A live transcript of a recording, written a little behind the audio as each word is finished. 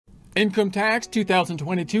Income tax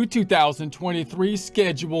 2022-2023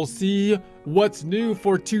 Schedule C. What's new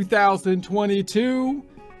for 2022?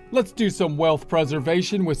 Let's do some wealth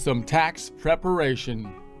preservation with some tax preparation.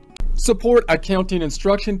 Support accounting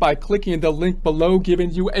instruction by clicking the link below, giving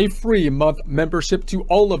you a free month membership to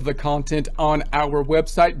all of the content on our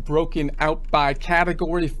website, broken out by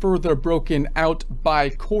category, further broken out by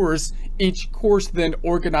course. Each course then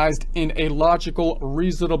organized in a logical,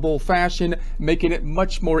 reasonable fashion, making it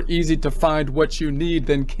much more easy to find what you need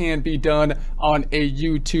than can be done on a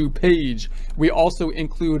YouTube page. We also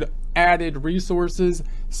include added resources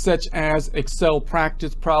such as Excel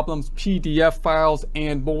practice problems, PDF files,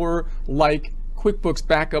 and more, like QuickBooks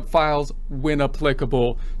backup files when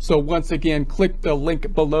applicable. So once again, click the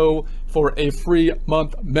link below for a free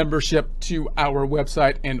month membership to our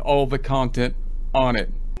website and all the content on it.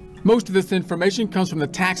 Most of this information comes from the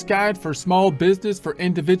Tax Guide for Small Business for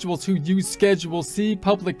Individuals Who Use Schedule C,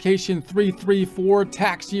 publication 334,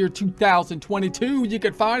 tax year 2022. You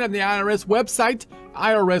can find on the IRS website,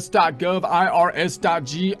 irs.gov,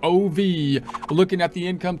 irs.gov. Looking at the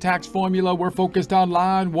income tax formula, we're focused on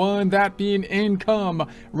line 1, that being income.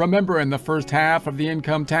 Remember, in the first half of the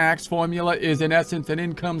income tax formula is in essence an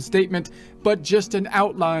income statement, but just an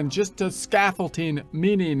outline, just a scaffolding,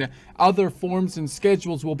 meaning other forms and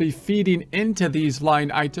schedules will be feeding into these line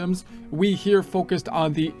items. We here focused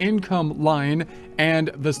on the income line and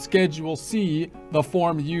the Schedule C, the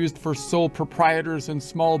form used for sole proprietors and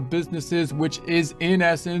small businesses, which is in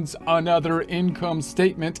essence another income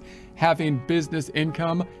statement, having business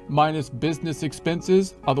income minus business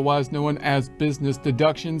expenses, otherwise known as business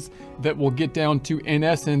deductions, that will get down to, in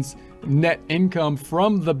essence, net income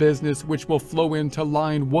from the business, which will flow into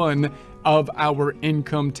line 1 of our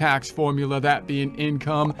income tax formula, that being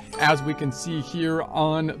income, as we can see here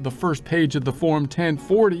on the first page of the Form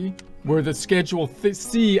 1040, where the Schedule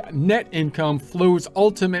C net income flows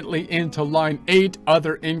ultimately into line 8,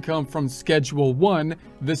 other income from Schedule 1.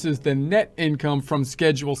 This is the net income from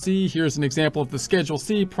Schedule C. Here's an example of the Schedule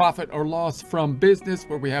C, profit or loss from business,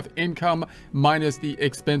 where we have income minus the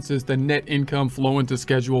expenses, the net income flow into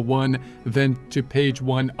Schedule 1, then to page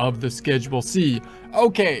 1 of the Schedule C.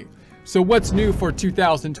 Okay. So what's new for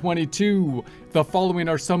 2022? The following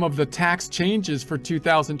are some of the tax changes for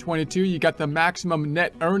 2022. You got the maximum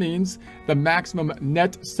net earnings, the maximum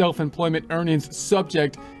net self-employment earnings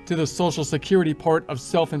subject to the Social Security part of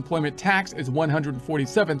self-employment tax is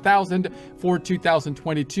 $147,000 for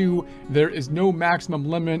 2022. There is no maximum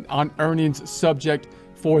limit on earnings subject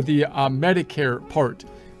for the Medicare part.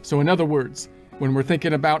 So in other words, when we're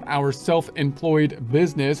thinking about our self-employed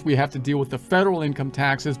business, we have to deal with the federal income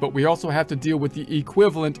taxes, but we also have to deal with the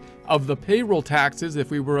equivalent of the payroll taxes if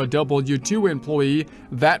we were a W-2 employee,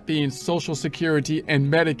 that being Social Security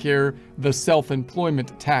and Medicare, the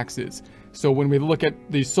self-employment taxes. So when we look at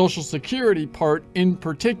the Social Security part in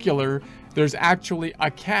particular, there's actually a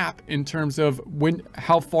cap in terms of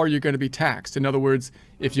how far you're going to be taxed. In other words,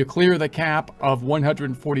 if you clear the cap of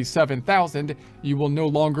 $147,000, you will no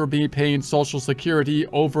longer be paying Social Security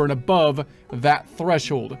over and above that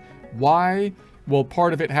threshold. Why? Well,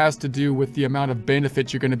 part of it has to do with the amount of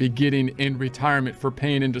benefits you're going to be getting in retirement for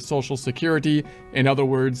paying into Social Security. In other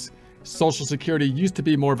words, Social Security used to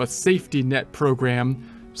be more of a safety net program.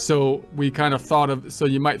 So we kind of thought of, so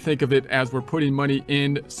you might think of it as we're putting money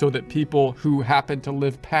in so that people who happen to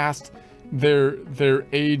live past their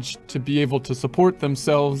age to be able to support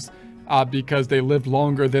themselves because they lived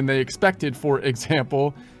longer than they expected, for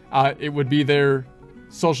example, it would be their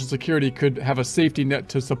Social Security could have a safety net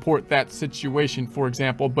to support that situation, for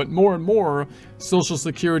example. But more and more, Social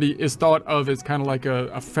Security is thought of as kind of like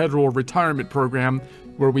a federal retirement program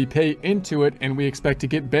where we pay into it and we expect to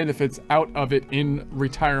get benefits out of it in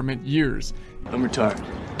retirement years. I'm retired.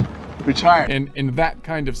 Retired. And in that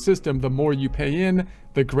kind of system, the more you pay in,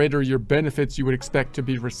 the greater your benefits you would expect to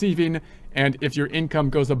be receiving. And if your income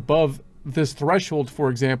goes above this threshold, for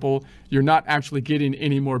example, you're not actually getting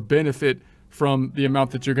any more benefit from the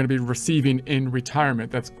amount that you're going to be receiving in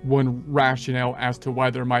retirement. That's one rationale as to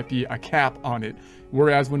why there might be a cap on it.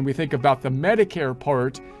 Whereas when we think about the Medicare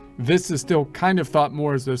part, this is still kind of thought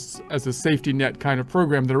more as a safety net kind of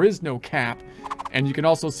program. There is no cap. And you can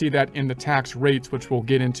also see that in the tax rates, which we'll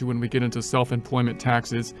get into when we get into self-employment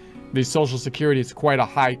taxes. The Social Security is quite a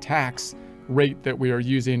high tax rate that we are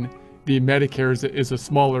using. The Medicare is a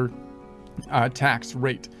smaller tax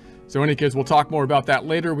rate. So in any case, we'll talk more about that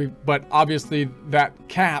later. But obviously that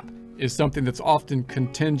cap is something that's often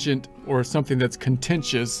contingent or something that's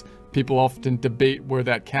contentious. People often debate where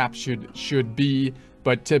that cap should be,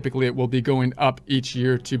 but typically it will be going up each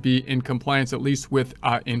year to be in compliance, at least with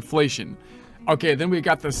inflation. Okay, then we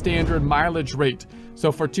got the standard mileage rate.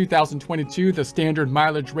 So for 2022, the standard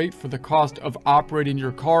mileage rate for the cost of operating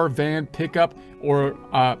your car, van, pickup, or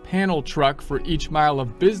panel truck for each mile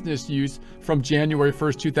of business use from January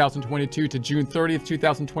 1st, 2022 to June 30th,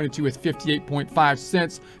 2022 is 58.5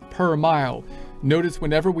 cents per mile. Notice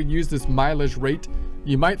whenever we use this mileage rate,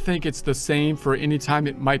 you might think it's the same for any time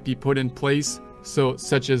it might be put in place. So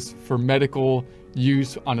such as for medical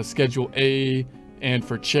use on a Schedule A and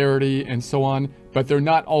for charity and so on, but they're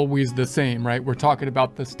not always the same, right? We're talking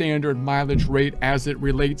about the standard mileage rate as it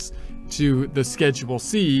relates to the Schedule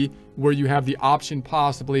C, where you have the option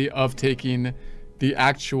possibly of taking the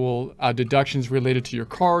actual deductions related to your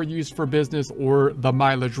car use for business or the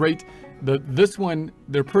mileage rate. This one,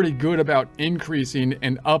 they're pretty good about increasing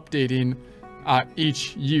and updating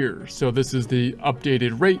each year. So this is the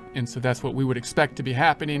updated rate, and so that's what we would expect to be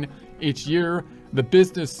happening each year. The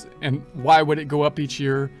business, and why would it go up each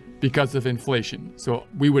year? Because of inflation. So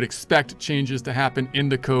we would expect changes to happen in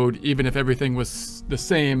the code, even if everything was the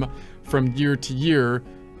same from year to year.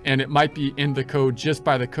 And it might be in the code just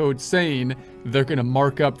by the code saying they're going to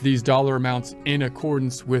mark up these dollar amounts in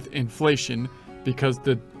accordance with inflation, because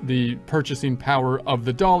the purchasing power of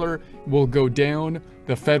the dollar will go down.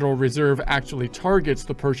 The Federal Reserve actually targets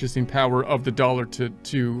the purchasing power of the dollar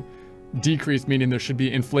to decrease, meaning there should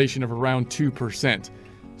be inflation of around 2%.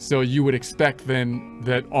 So you would expect then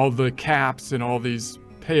that all the caps and all these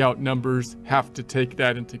payout numbers have to take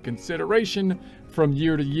that into consideration from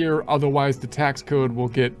year to year. Otherwise, the tax code will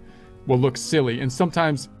look silly. And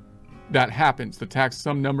sometimes that happens.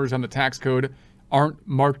 Some numbers on the tax code aren't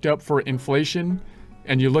marked up for inflation.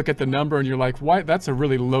 And you look at the number and you're like, why? That's a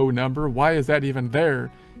really low number. Why is that even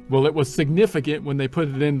there? Well, it was significant when they put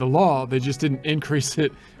it in the law. They just didn't increase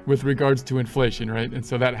it with regards to inflation, right? And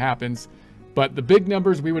so that happens. But the big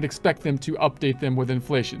numbers, we would expect them to update them with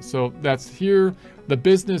inflation. So that's here. The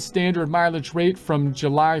business standard mileage rate from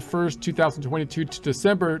July 1st, 2022 to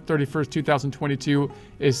December 31st, 2022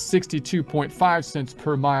 is 62.5 cents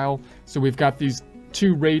per mile. So we've got these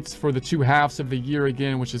two rates for the two halves of the year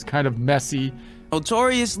again, which is kind of messy.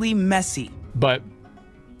 Notoriously messy. But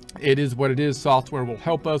it is what it is. Software will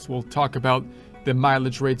help us. We'll talk about the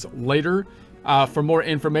mileage rates later. For more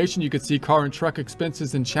information, you can see car and truck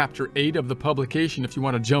expenses in Chapter 8 of the publication if you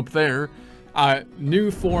want to jump there.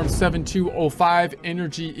 New Form 7205,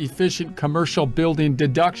 Energy Efficient Commercial Building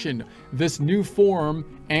Deduction. This new form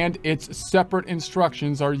and its separate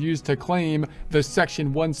instructions are used to claim the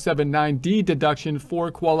Section 179D deduction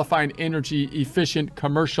for qualifying energy efficient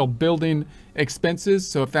commercial building expenses.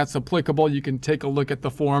 So if that's applicable, you can take a look at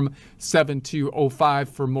the Form 7205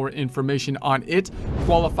 for more information on it.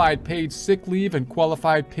 Qualified paid sick leave and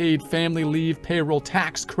qualified paid family leave payroll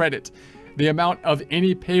tax credit. The amount of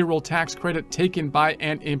any payroll tax credit taken by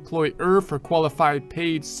an employer for qualified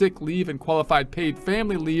paid sick leave and qualified paid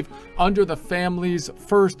family leave under the Families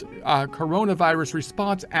First Coronavirus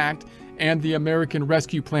Response Act and the American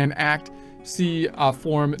Rescue Plan Act. See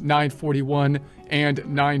Form 941 and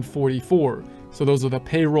 944. So those are the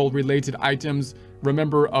payroll related items.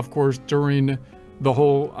 Remember, of course, during the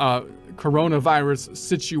whole coronavirus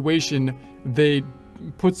situation, they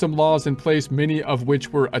put some laws in place, many of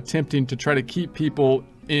which were attempting to try to keep people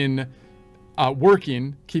in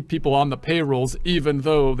working, keep people on the payrolls, even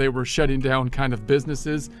though they were shutting down kind of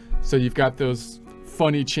businesses. So you've got those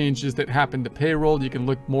funny changes that happened to payroll. You can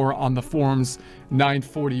look more on the forms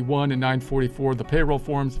 941 and 944, the payroll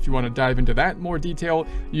forms, if you want to dive into that in more detail.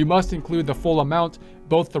 You must include the full amount,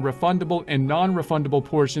 both the refundable and non-refundable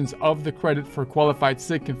portions of the credit for qualified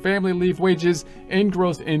sick and family leave wages and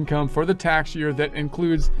gross income for the tax year that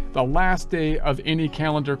includes the last day of any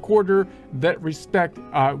calendar quarter that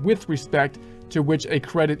with respect to which a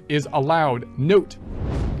credit is allowed. Note: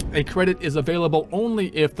 a credit is available only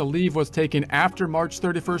if the leave was taken after March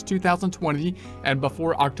 31st, 2020 and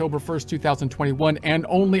before October 1st, 2021, and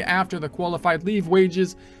only after the qualified leave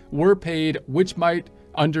wages were paid, which might,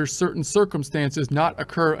 under certain circumstances, not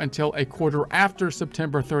occur until a quarter after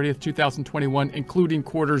September 30th, 2021, including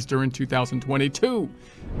quarters during 2022.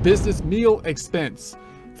 Business meal expense.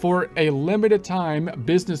 For a limited time,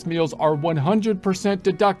 business meals are 100%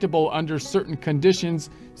 deductible under certain conditions.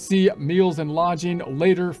 See Meals and Lodging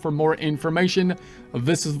later for more information.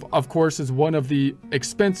 This is, of course, one of the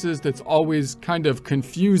expenses that's always kind of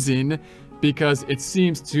confusing because it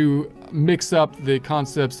seems to mix up the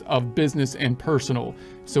concepts of business and personal.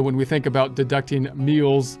 So when we think about deducting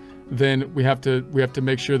meals, then we have to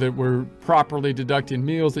make sure that we're properly deducting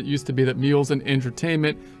meals. It used to be that meals and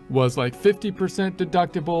entertainment was like 50%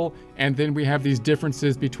 deductible, and then we have these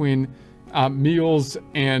differences between meals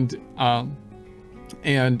and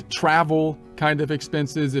travel kind of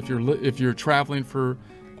expenses. If you're traveling for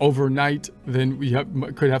overnight, then we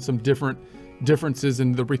could have some differences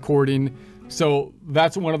in the recording. So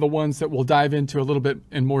that's one of the ones that we'll dive into a little bit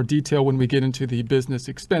in more detail when we get into the business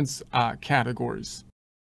expense categories.